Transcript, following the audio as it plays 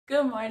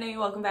Good morning,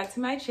 welcome back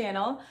to my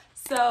channel.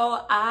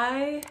 So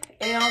I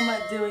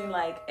am doing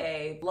like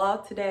a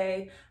vlog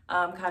today,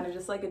 kind of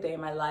just like a day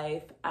in my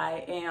life.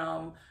 I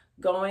am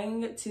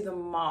going to the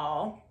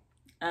mall,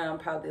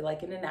 probably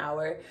like in an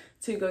hour,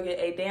 to go get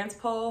a dance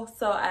pole.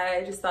 So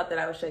I just thought that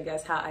I would show you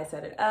guys how I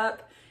set it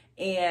up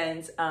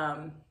and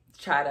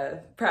try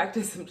to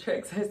practice some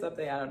tricks or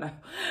something, I don't know,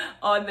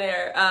 on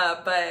there.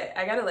 But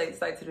I got a late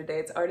start to the day.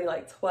 It's already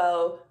like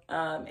 12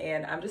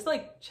 and I'm just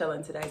like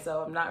chilling today,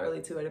 so I'm not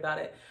really too worried about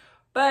it.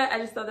 But I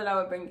just thought that I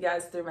would bring you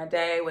guys through my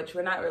day, which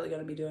we're not really going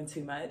to be doing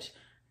too much.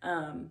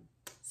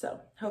 So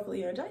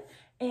hopefully you enjoy,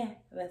 and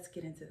let's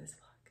get into this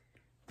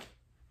vlog.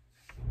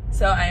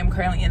 So I am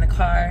currently in the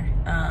car,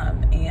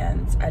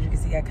 and as you can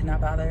see, I could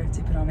not bother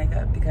to put on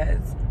makeup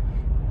because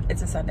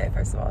it's a Sunday,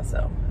 first of all,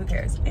 so who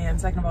cares?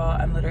 And second of all,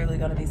 I'm literally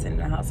going to be sitting in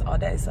the house all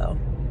day, so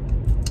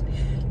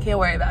can't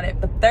worry about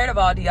it. But third of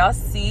all, do y'all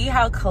see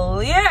how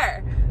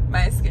clear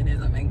my skin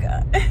is? Oh my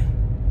God.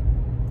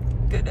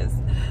 Goodness.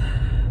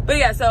 But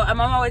yeah, so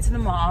I'm on my way to the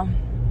mall.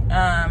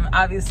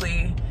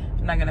 Obviously,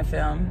 I'm not gonna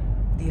film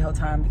the whole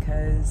time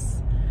because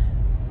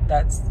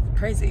that's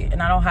crazy.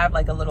 And I don't have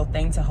like a little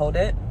thing to hold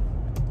it.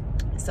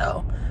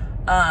 So,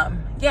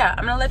 yeah,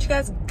 I'm gonna let you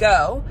guys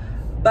go.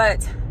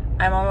 But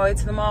I'm on my way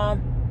to the mall.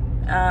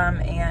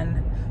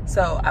 And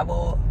so I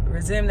will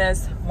resume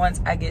this once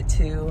I get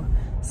to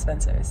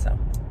Spencer's, so.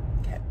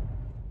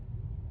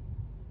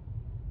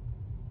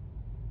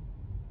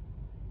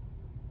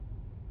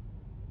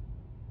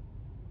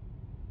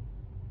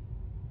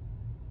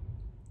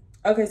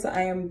 Okay, so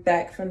I am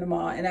back from the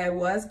mall, and I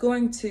was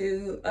going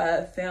to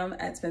film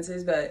at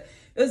Spencer's, but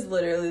it was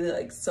literally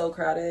like so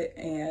crowded,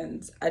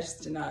 and I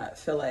just did not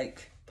feel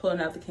like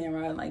pulling out the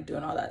camera and like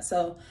doing all that.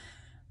 So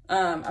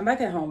I'm back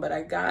at home, but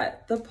I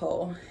got the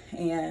pole,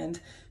 and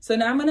so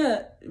now I'm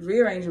gonna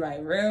rearrange my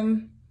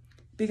room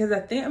because I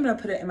think I'm gonna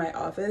put it in my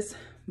office,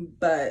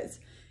 but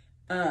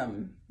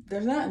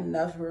there's not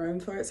enough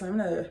room for it, so I'm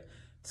gonna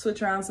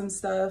switch around some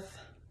stuff.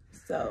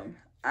 So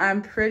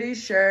I'm pretty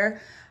sure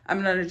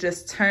I'm gonna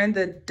just turn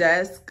the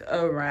desk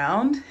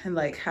around and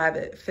like have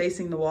it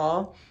facing the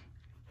wall,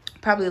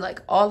 probably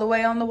like all the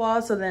way on the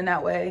wall, so then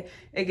that way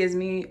it gives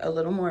me a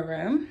little more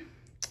room.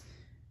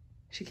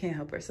 She can't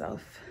help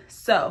herself.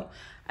 So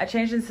I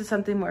changed into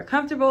something more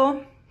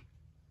comfortable,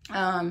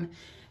 and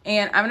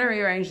I'm gonna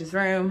rearrange this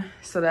room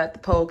so that the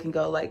pole can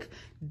go like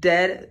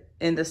dead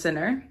in the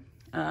center,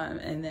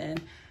 and then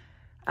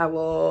I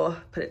will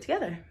put it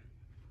together.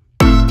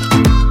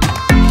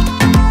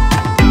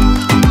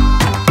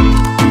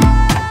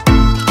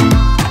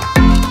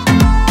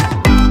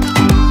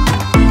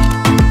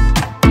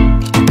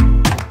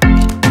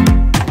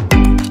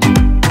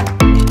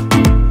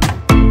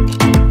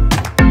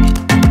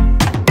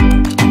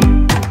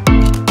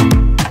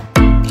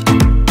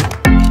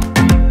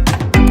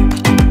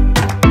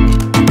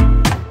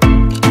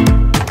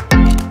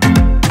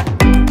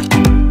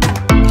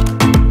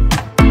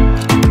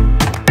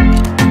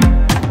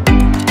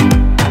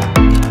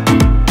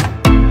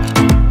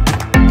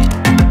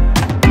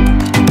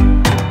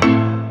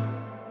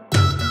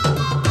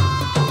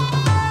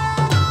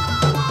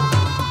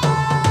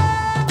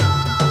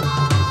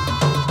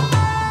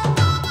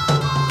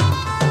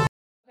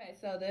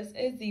 So this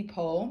is the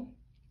pole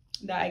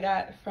that I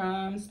got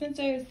from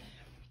Spencer's,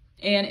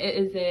 and it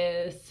is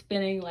a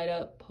spinning light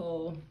up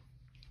pole.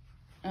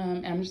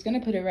 I'm just gonna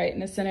put it right in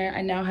the center.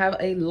 I now have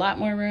a lot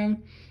more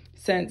room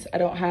since I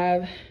don't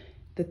have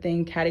the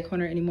thing catty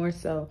corner anymore,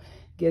 so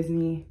it gives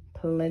me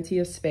plenty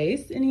of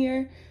space in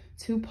here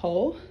to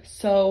pole.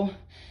 So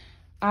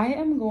I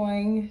am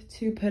going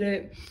to put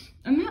it,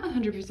 I'm not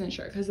 100%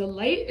 sure because the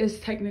light is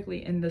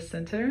technically in the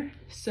center,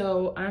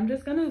 so I'm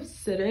just gonna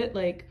sit it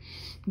like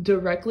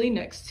directly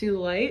next to the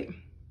light.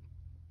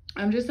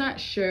 I'm just not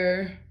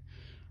sure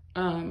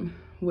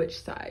which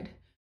side.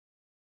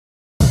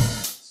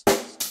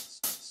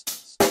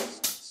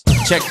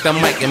 Check the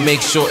mic and make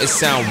sure it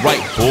sound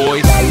right,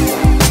 boys.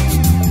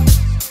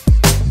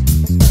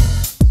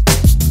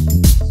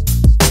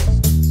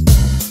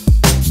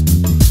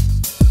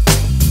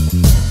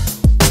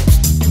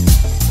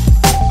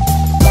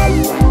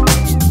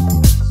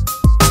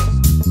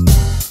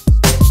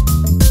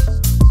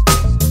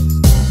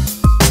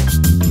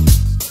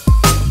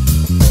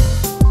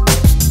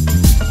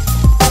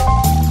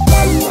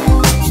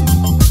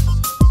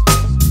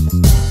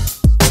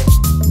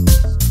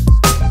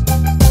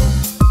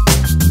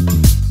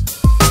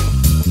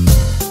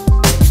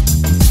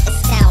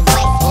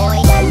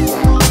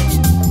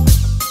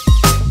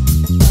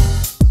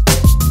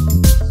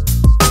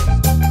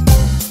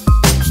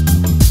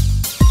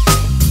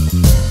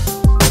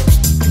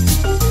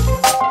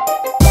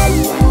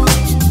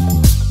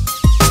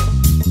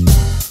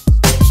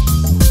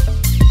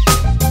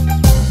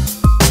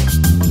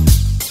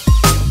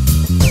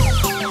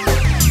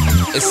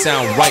 It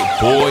sound right,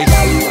 boys.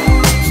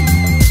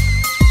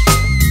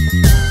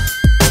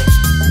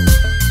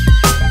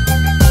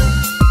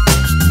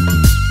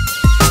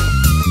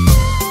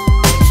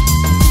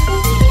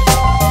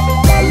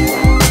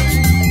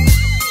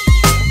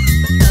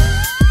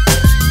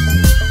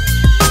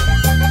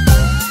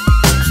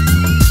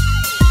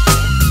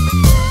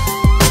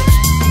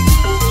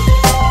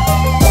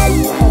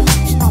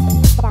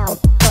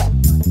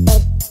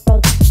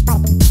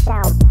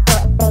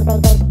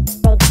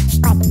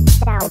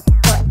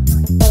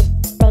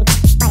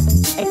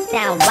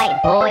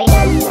 right, boy.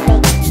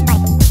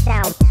 Big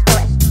down,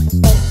 foot.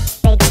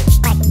 Big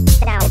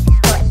down,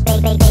 foot.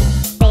 Big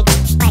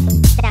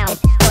down,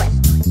 foot.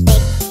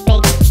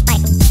 Big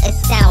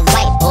it's down,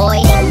 right,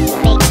 boy.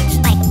 Big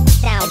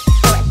down,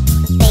 foot.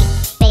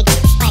 Big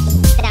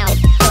down,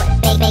 foot.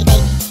 Big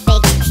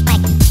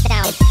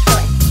down,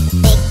 foot.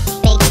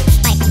 Big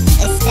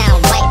it's down,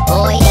 right,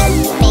 boy.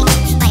 Big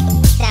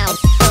down,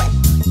 foot.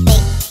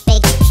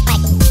 Big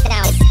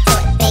down, foot.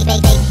 Big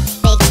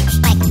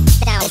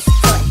down,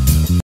 foot.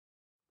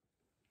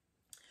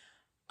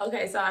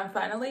 Okay, so I'm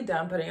finally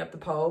done putting up the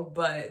pole,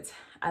 but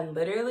I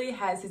literally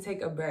had to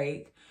take a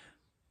break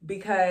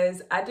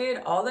because I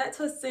did all that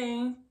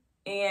twisting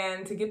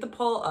and to get the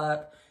pole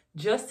up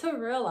just to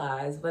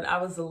realize when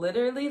I was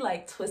literally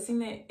like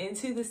twisting it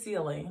into the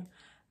ceiling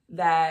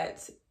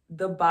that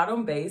the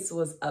bottom base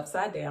was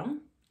upside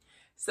down.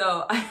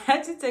 So I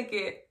had to take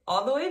it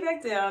all the way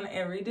back down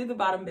and redo the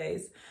bottom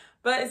base,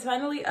 but it's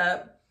finally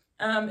up.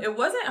 It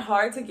wasn't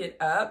hard to get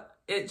up.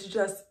 It's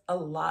just a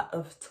lot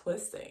of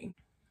twisting.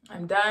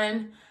 I'm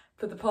done,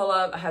 put the pole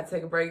up. I had to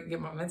take a break, get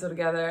my mental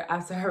together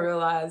after I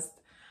realized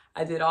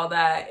I did all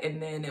that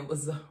and then it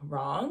was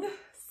wrong.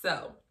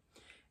 So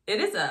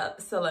it is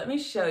up. So let me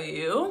show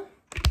you.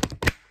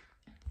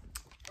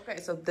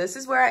 Okay, so this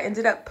is where I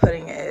ended up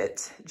putting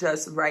it,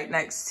 just right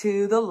next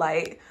to the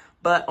light,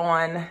 but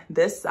on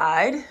this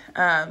side.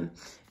 And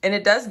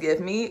it does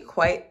give me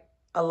quite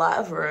a lot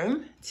of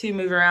room to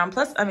move around.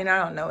 Plus, I mean, I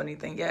don't know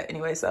anything yet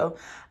anyway, so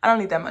I don't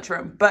need that much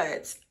room.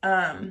 But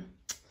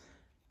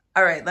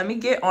all right, let me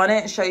get on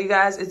it and show you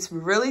guys. It's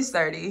really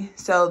sturdy.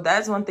 So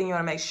that's one thing you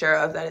want to make sure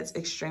of, that it's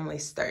extremely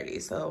sturdy.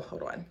 So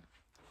hold on.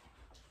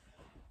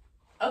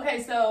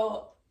 Okay,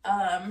 so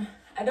I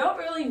don't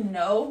really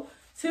know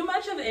too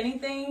much of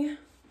anything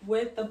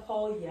with the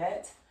pole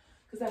yet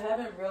because I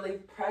haven't really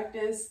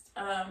practiced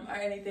or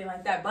anything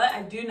like that. But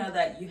I do know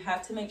that you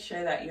have to make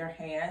sure that your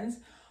hands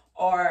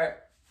are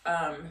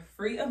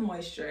free of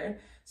moisture.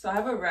 So I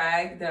have a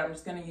rag that I'm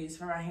just going to use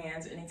for my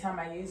hands anytime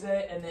I use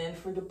it. And then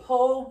for the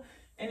pole,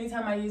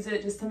 anytime I use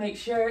it, just to make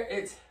sure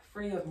it's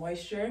free of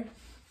moisture.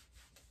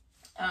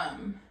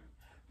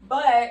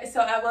 But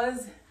so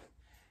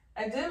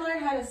I did learn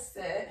how to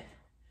sit,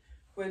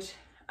 which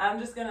I'm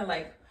just gonna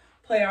like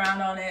play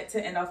around on it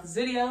to end off this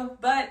video.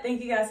 But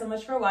thank you guys so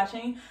much for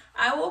watching.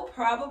 I will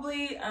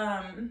probably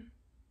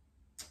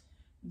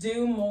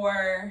do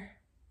more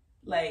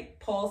like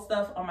pole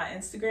stuff on my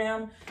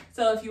Instagram.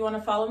 So if you want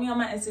to follow me on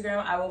my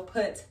Instagram, I will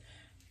put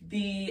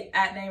the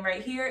 @ name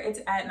right here. It's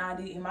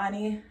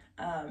 @Nandiimani.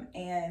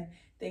 And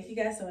thank you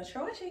guys so much for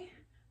watching.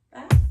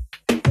 Bye.